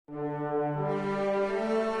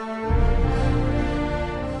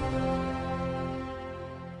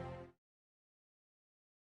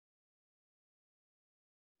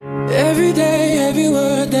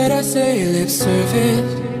I say lip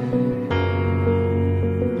service.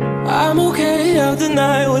 I'm okay, I'll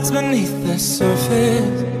deny what's beneath the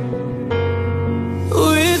surface.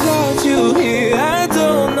 Without you here, I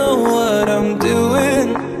don't know what I'm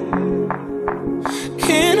doing.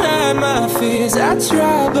 Can't hide my fears, I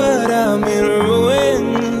try but I'm in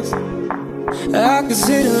ruins. I could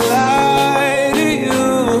sit and lie to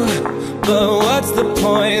you, but what's the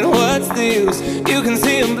point, what's the use? You can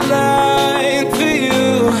see I'm blind for you.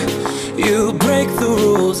 You break the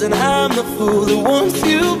rules and I'm the fool that wants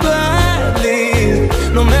you badly.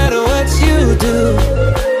 No matter what you do,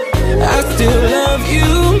 I still love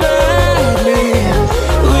you madly.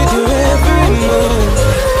 With your every move,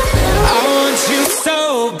 I want you so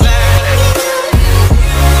bad.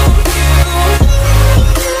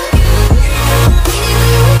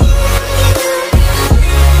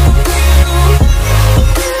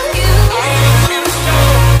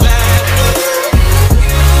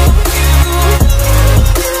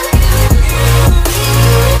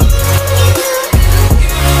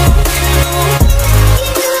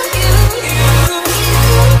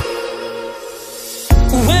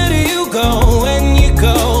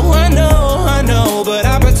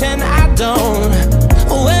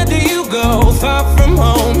 Far from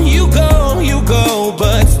home, you go,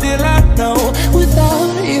 but still I know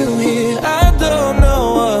without you here, I don't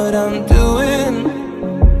know what I'm doing.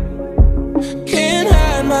 Can't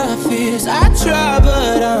hide my fears, I try,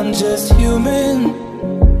 but I'm just human.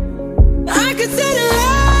 I could sit and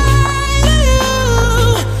lie to you,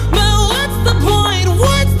 but what's the point,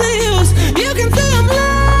 what's the use? You can say I'm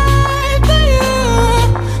lying for you.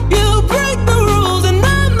 You break the rules and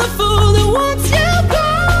I'm the fool that wants you.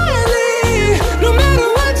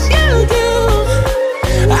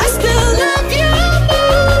 I still love you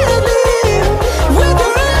madly. With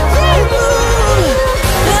your every move,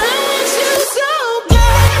 I want you so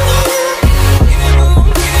bad.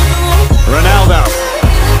 Ronaldo.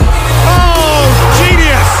 Oh,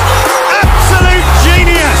 genius! Absolute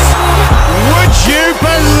genius! Would you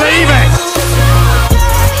believe it?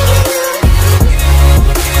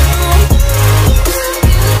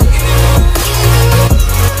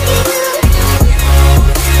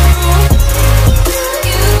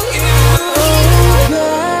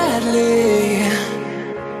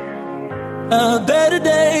 A better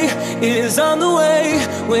day is on the way.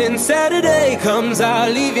 When Saturday comes,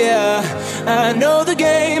 I'll leave ya. I know the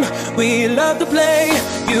game we love to play.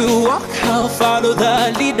 You walk, I'll follow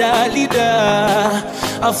the leader.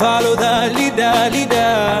 I'll follow the leader.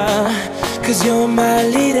 'Cause you're my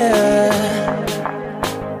leader.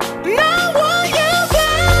 I want you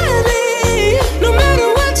badly. No matter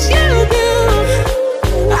what you do,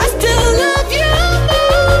 I still love you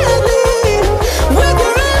madly. With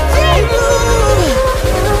your every move,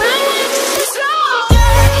 I want you so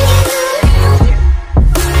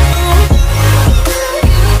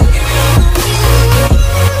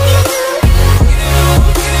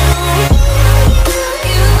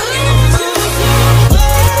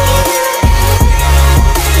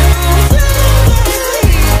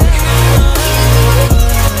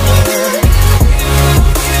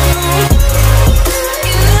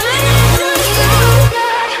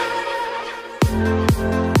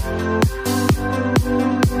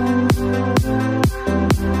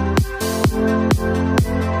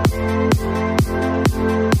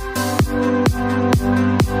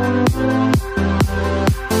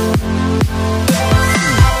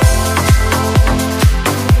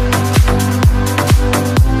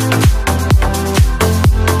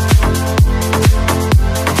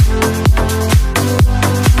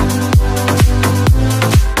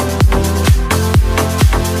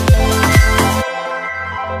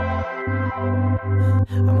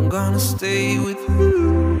I'm gonna stay with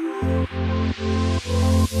you.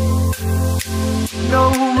 No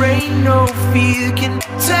rain, no fear can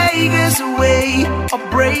take us away or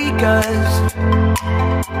break us.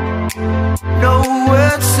 No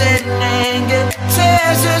words said in anger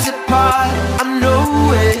tears us apart. I know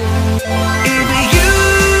it. If you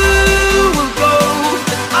will go,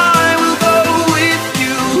 then I will go with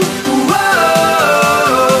you. Whoa.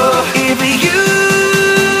 If you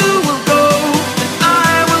will go, then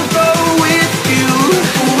I will go with you.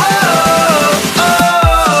 Whoa.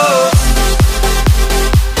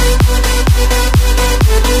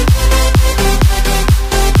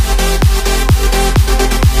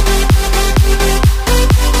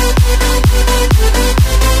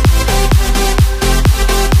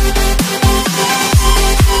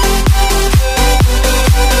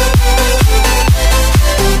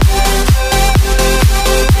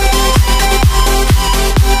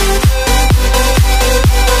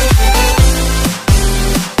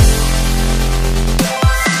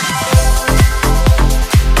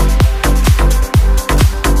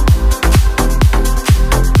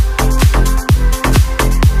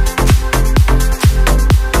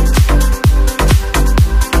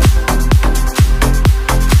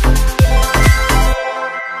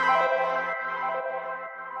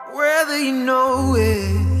 you know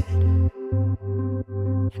it.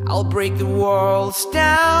 I'll break the walls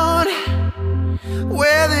down,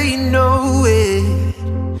 whether you know it.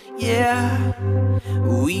 Yeah,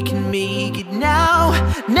 we can make it now,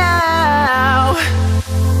 now.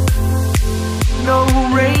 No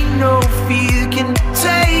rain, no fear can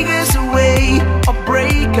take us away or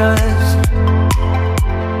break us.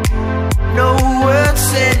 No words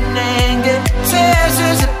said in anger tears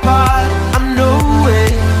us apart.